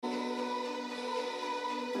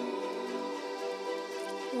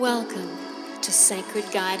Welcome to Sacred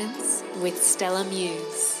Guidance with Stella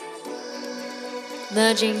Muse.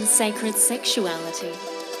 Merging sacred sexuality,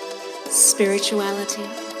 spirituality,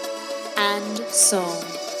 and soul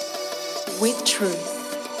with truth,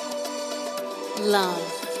 love,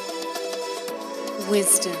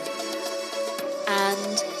 wisdom,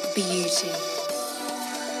 and beauty.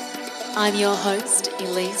 I'm your host,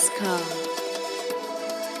 Elise Carr.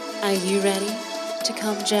 Are you ready to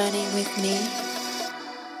come journey with me?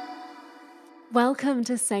 Welcome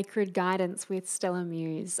to Sacred Guidance with Stella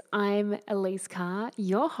Muse. I'm Elise Carr,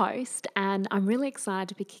 your host, and I'm really excited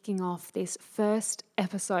to be kicking off this first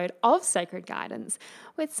episode of Sacred Guidance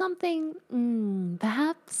with something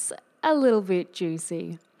perhaps a little bit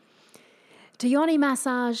juicy. To yoni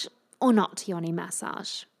massage or not to yoni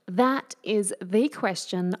massage? That is the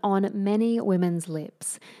question on many women's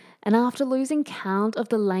lips. And after losing count of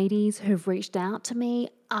the ladies who've reached out to me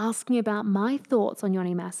asking about my thoughts on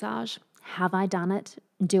yoni massage, have I done it?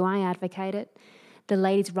 Do I advocate it? The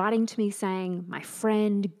ladies writing to me saying, my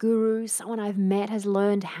friend, guru, someone I've met has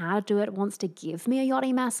learned how to do it, wants to give me a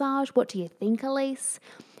yoni massage. What do you think, Elise?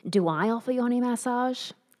 Do I offer yoni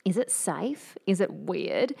massage? Is it safe? Is it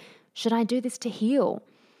weird? Should I do this to heal?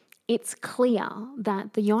 It's clear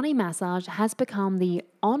that the yoni massage has become the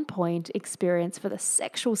on-point experience for the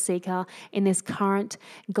sexual seeker in this current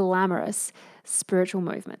glamorous spiritual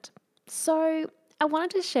movement. So I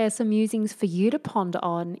wanted to share some musings for you to ponder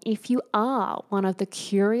on if you are one of the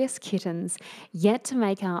curious kittens yet to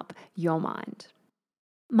make up your mind.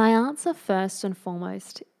 My answer first and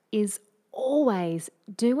foremost is always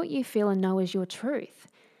do what you feel and know is your truth.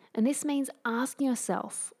 And this means asking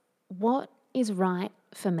yourself, what is right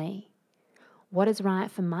for me? What is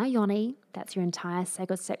right for my yoni? That's your entire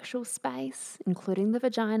sexual space, including the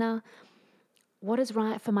vagina. What is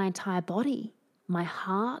right for my entire body, my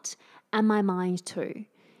heart, and my mind too?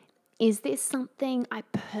 Is this something I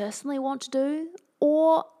personally want to do,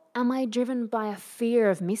 or am I driven by a fear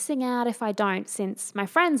of missing out if I don't, since my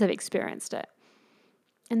friends have experienced it?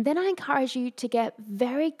 And then I encourage you to get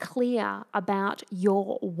very clear about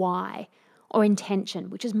your why or intention,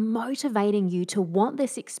 which is motivating you to want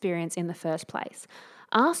this experience in the first place.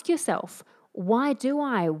 Ask yourself, why do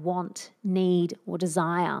I want, need, or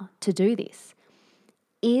desire to do this?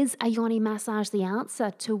 Is a yoni massage the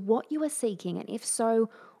answer to what you are seeking? And if so,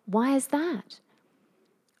 why is that?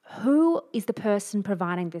 Who is the person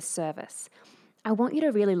providing this service? I want you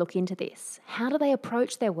to really look into this. How do they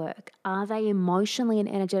approach their work? Are they emotionally and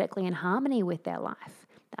energetically in harmony with their life?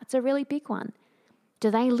 That's a really big one.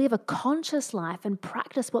 Do they live a conscious life and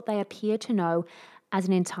practice what they appear to know as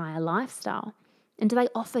an entire lifestyle? And do they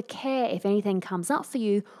offer care if anything comes up for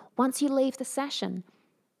you once you leave the session?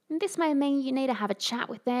 And this may mean you need to have a chat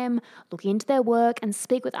with them, look into their work, and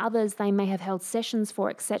speak with others they may have held sessions for,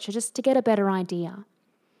 etc., just to get a better idea.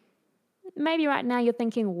 Maybe right now you're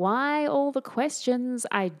thinking, why all the questions?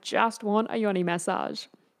 I just want a yoni massage.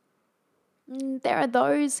 There are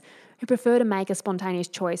those who prefer to make a spontaneous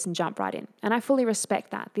choice and jump right in. And I fully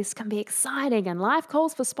respect that. This can be exciting and life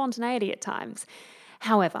calls for spontaneity at times.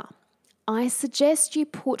 However, I suggest you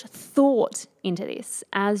put thought into this,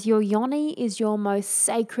 as your yoni is your most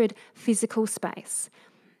sacred physical space.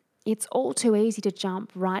 It's all too easy to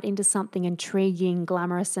jump right into something intriguing,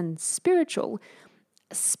 glamorous, and spiritual,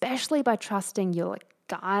 especially by trusting your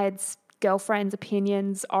guides, girlfriends'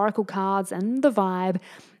 opinions, oracle cards, and the vibe.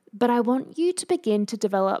 But I want you to begin to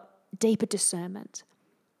develop deeper discernment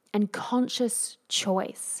and conscious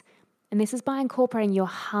choice. And this is by incorporating your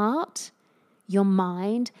heart, your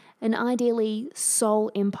mind, and ideally soul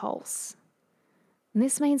impulse. And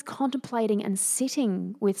this means contemplating and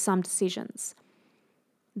sitting with some decisions.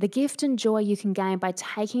 The gift and joy you can gain by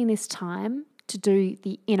taking this time to do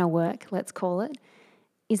the inner work, let's call it,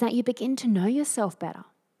 is that you begin to know yourself better,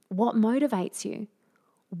 what motivates you,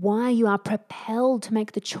 why you are propelled to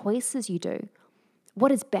make the choices you do,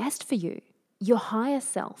 what is best for you, your higher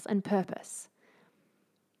self and purpose.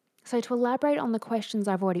 So to elaborate on the questions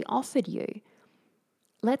I've already offered you,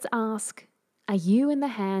 let's ask, are you in the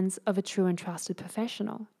hands of a true and trusted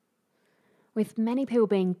professional? With many people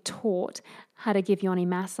being taught how to give yoni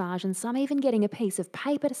massage and some even getting a piece of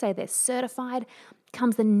paper to say they're certified,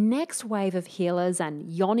 comes the next wave of healers and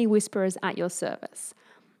yoni whisperers at your service.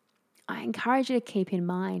 I encourage you to keep in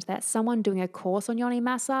mind that someone doing a course on yoni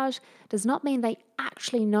massage does not mean they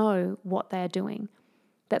actually know what they are doing,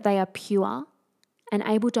 that they are pure and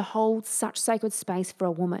able to hold such sacred space for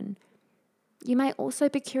a woman. You may also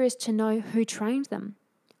be curious to know who trained them.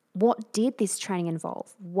 What did this training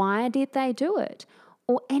involve? Why did they do it?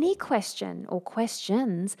 Or any question or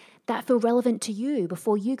questions that feel relevant to you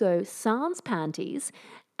before you go sans panties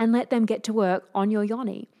and let them get to work on your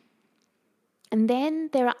yoni. And then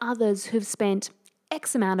there are others who've spent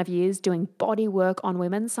X amount of years doing body work on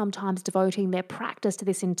women, sometimes devoting their practice to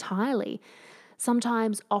this entirely,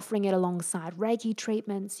 sometimes offering it alongside Reiki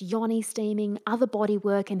treatments, yoni steaming, other body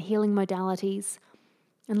work and healing modalities.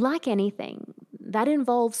 And like anything, that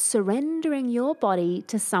involves surrendering your body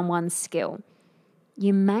to someone's skill.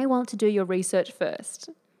 You may want to do your research first.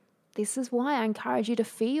 This is why I encourage you to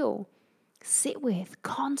feel, sit with,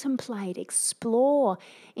 contemplate, explore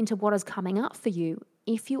into what is coming up for you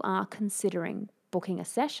if you are considering booking a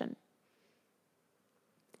session.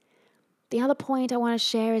 The other point I want to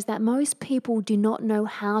share is that most people do not know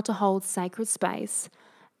how to hold sacred space,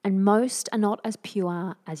 and most are not as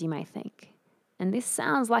pure as you may think. And this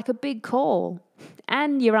sounds like a big call.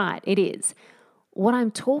 And you're right, it is. What I'm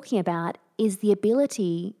talking about is the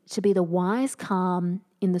ability to be the wise calm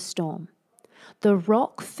in the storm. The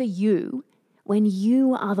rock for you when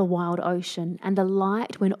you are the wild ocean, and the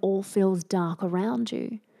light when all feels dark around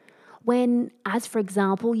you. When, as for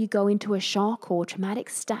example, you go into a shock or traumatic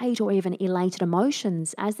state or even elated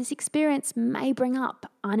emotions, as this experience may bring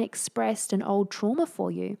up unexpressed and old trauma for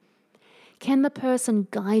you, can the person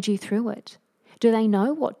guide you through it? Do they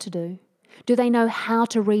know what to do? Do they know how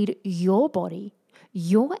to read your body,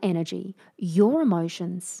 your energy, your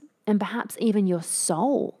emotions, and perhaps even your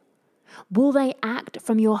soul? Will they act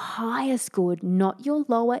from your highest good, not your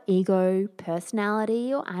lower ego,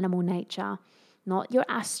 personality, or animal nature, not your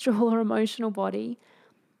astral or emotional body?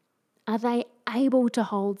 Are they able to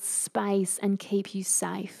hold space and keep you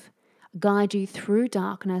safe, guide you through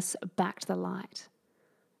darkness back to the light?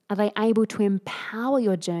 Are they able to empower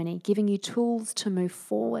your journey, giving you tools to move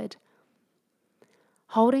forward?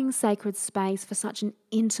 Holding sacred space for such an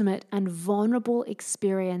intimate and vulnerable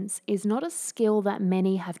experience is not a skill that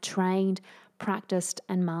many have trained, practiced,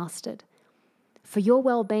 and mastered. For your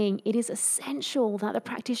well-being, it is essential that the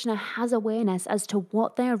practitioner has awareness as to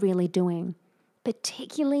what they are really doing,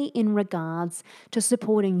 particularly in regards to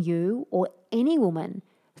supporting you or any woman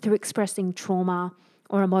through expressing trauma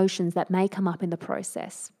or emotions that may come up in the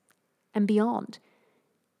process and beyond,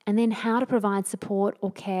 and then how to provide support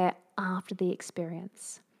or care after the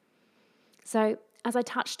experience. So, as I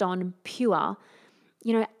touched on, pure,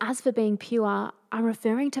 as for being pure, I'm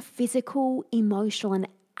referring to physical, emotional, and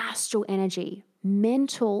astral energy,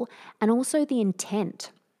 mental, and also the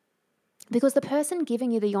intent. Because the person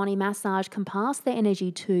giving you the yoni massage can pass their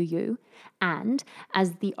energy to you, and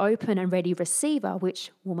as the open and ready receiver,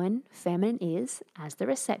 which woman, feminine is, as the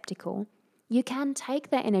receptacle, you can take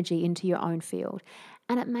that energy into your own field,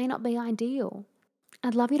 and it may not be ideal.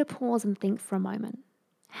 I'd love you to pause and think for a moment.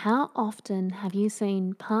 How often have you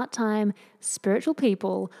seen part-time spiritual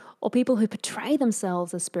people or people who portray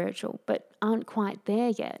themselves as spiritual but aren't quite there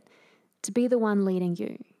yet to be the one leading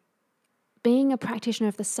you? Being a practitioner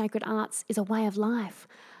of the sacred arts is a way of life,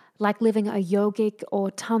 like living a yogic or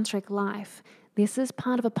tantric life. This is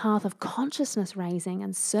part of a path of consciousness raising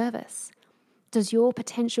and service. Does your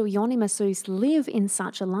potential yoni masseuse live in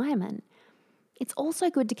such alignment? It's also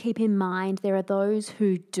good to keep in mind there are those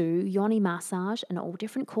who do yoni massage in all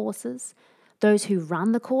different courses, those who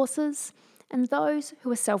run the courses, and those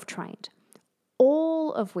who are self-trained,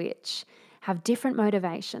 all of which have different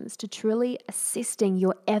motivations to truly assisting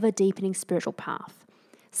your ever-deepening spiritual path.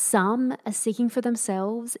 Some are seeking for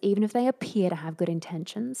themselves, even if they appear to have good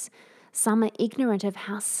intentions. Some are ignorant of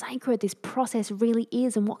how sacred this process really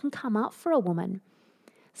is and what can come up for a woman.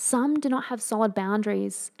 Some do not have solid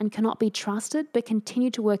boundaries and cannot be trusted, but continue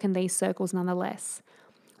to work in these circles nonetheless.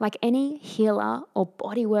 Like any healer or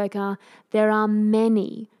body worker, there are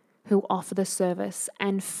many who offer the service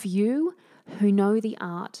and few who know the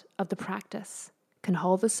art of the practice, can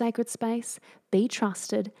hold the sacred space, be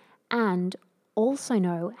trusted, and also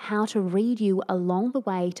know how to read you along the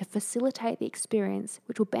way to facilitate the experience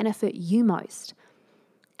which will benefit you most.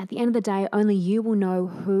 At the end of the day, only you will know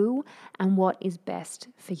who and what is best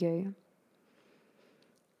for you.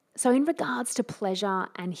 So in regards to pleasure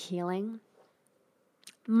and healing,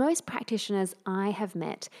 most practitioners I have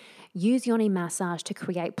met use yoni massage to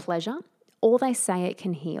create pleasure, or they say it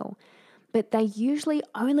can heal, but they usually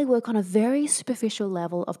only work on a very superficial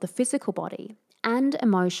level of the physical body and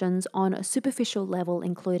emotions on a superficial level,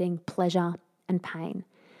 including pleasure and pain.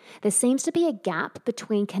 There seems to be a gap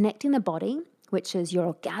between connecting the body, which is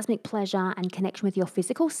your orgasmic pleasure and connection with your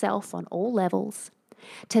physical self on all levels,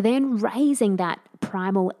 to then raising that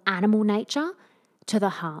primal animal nature to the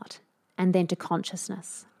heart and then to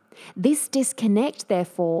consciousness. This disconnect,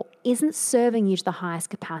 therefore, isn't serving you to the highest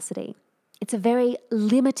capacity. It's a very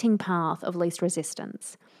limiting path of least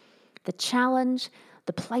resistance. The challenge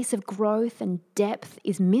The place of growth and depth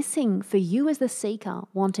is missing for you as the seeker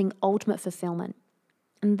wanting ultimate fulfillment.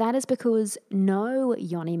 And that is because no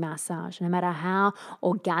yoni massage, no matter how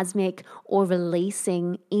orgasmic or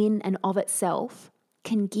releasing in and of itself,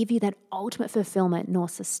 can give you that ultimate fulfillment nor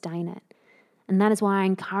sustain it. And that is why I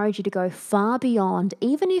encourage you to go far beyond,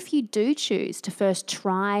 even if you do choose to first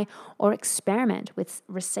try or experiment with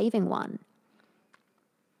receiving one.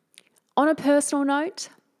 On a personal note,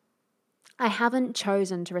 I haven't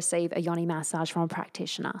chosen to receive a yoni massage from a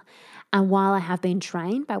practitioner. And while I have been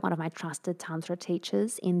trained by one of my trusted Tantra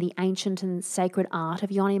teachers in the ancient and sacred art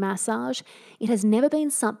of yoni massage, it has never been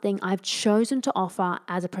something I've chosen to offer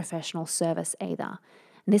as a professional service either.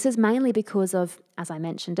 And this is mainly because of, as I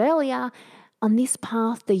mentioned earlier, on this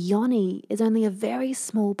path, the yoni is only a very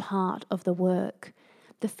small part of the work.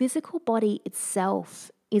 The physical body itself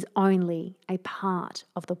is only a part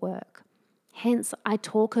of the work. Hence, I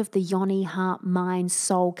talk of the yoni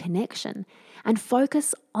heart-mind-soul connection and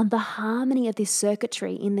focus on the harmony of this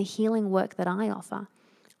circuitry in the healing work that I offer.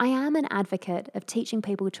 I am an advocate of teaching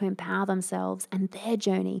people to empower themselves and their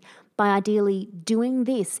journey by ideally doing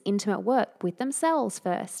this intimate work with themselves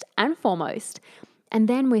first and foremost, and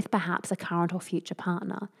then with perhaps a current or future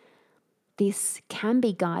partner. This can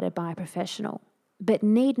be guided by a professional, but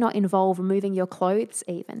need not involve removing your clothes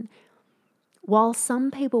even. While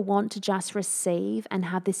some people want to just receive and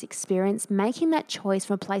have this experience, making that choice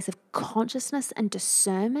from a place of consciousness and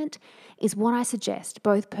discernment is what I suggest,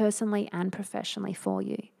 both personally and professionally for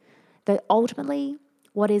you. Though ultimately,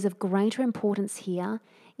 what is of greater importance here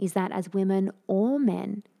is that as women or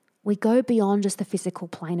men, we go beyond just the physical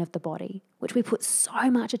plane of the body, which we put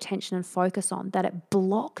so much attention and focus on that it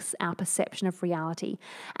blocks our perception of reality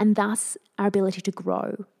and thus our ability to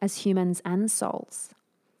grow as humans and souls.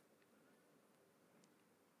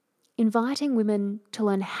 Inviting women to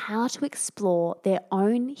learn how to explore their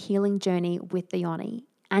own healing journey with the yoni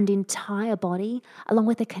and entire body, along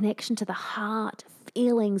with a connection to the heart,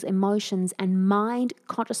 feelings, emotions, and mind,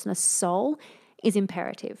 consciousness, soul, is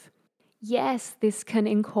imperative. Yes, this can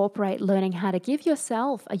incorporate learning how to give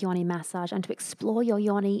yourself a yoni massage and to explore your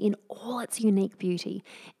yoni in all its unique beauty.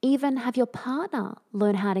 Even have your partner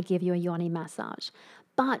learn how to give you a yoni massage.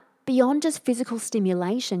 But beyond just physical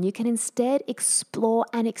stimulation, you can instead explore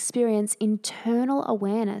and experience internal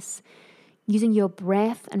awareness using your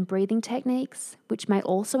breath and breathing techniques, which may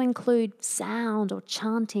also include sound or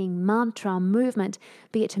chanting, mantra, movement,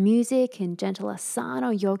 be it to music in gentle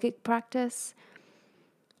asana or yogic practice,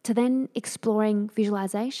 to then exploring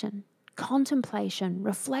visualization, contemplation,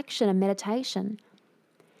 reflection, and meditation.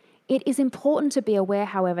 It is important to be aware,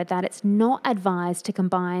 however, that it's not advised to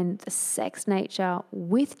combine the sex nature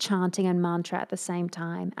with chanting and mantra at the same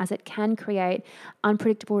time, as it can create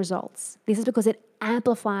unpredictable results. This is because it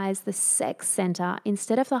amplifies the sex center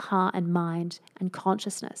instead of the heart and mind and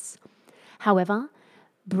consciousness. However,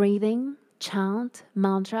 breathing, chant,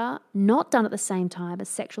 mantra, not done at the same time as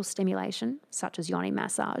sexual stimulation, such as yoni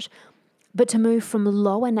massage, but to move from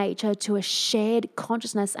lower nature to a shared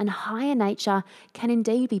consciousness and higher nature can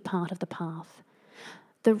indeed be part of the path.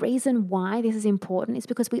 The reason why this is important is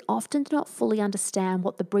because we often do not fully understand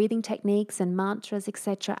what the breathing techniques and mantras,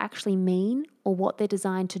 etc., actually mean or what they're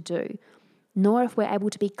designed to do, nor if we're able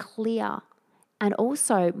to be clear and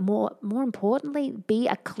also, more importantly, be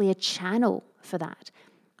a clear channel for that.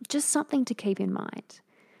 Just something to keep in mind.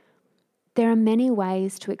 There are many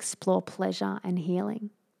ways to explore pleasure and healing.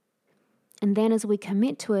 And then as we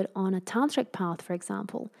commit to it on a tantric path, for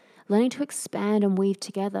example, learning to expand and weave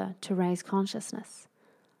together to raise consciousness.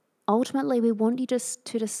 Ultimately, we want you just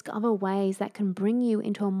to discover ways that can bring you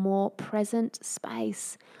into a more present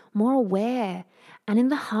space, more aware, and in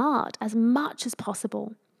the heart as much as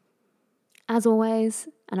possible. As always,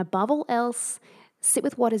 and above all else, sit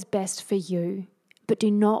with what is best for you, but do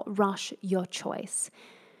not rush your choice.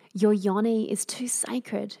 Your yoni is too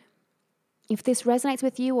sacred. If this resonates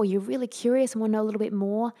with you or you're really curious and want to know a little bit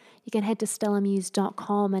more, you can head to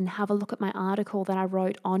stellamuse.com and have a look at my article that I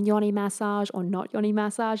wrote on yoni massage or not yoni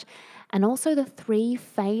massage, and also the 3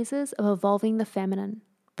 phases of evolving the feminine: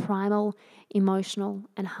 primal, emotional,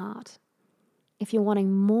 and heart. If you're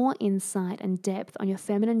wanting more insight and depth on your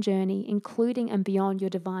feminine journey, including and beyond your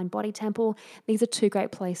divine body temple, these are 2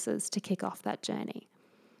 great places to kick off that journey.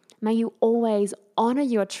 May you always honor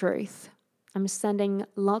your truth. I'm sending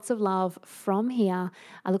lots of love from here.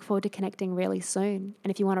 I look forward to connecting really soon.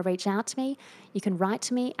 And if you want to reach out to me, you can write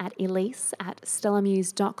to me at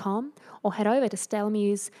elise@stellamuse.com or head over to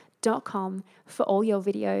stellamuse.com for all your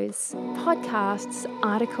videos, podcasts,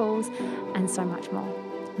 articles, and so much more.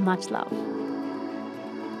 Much love.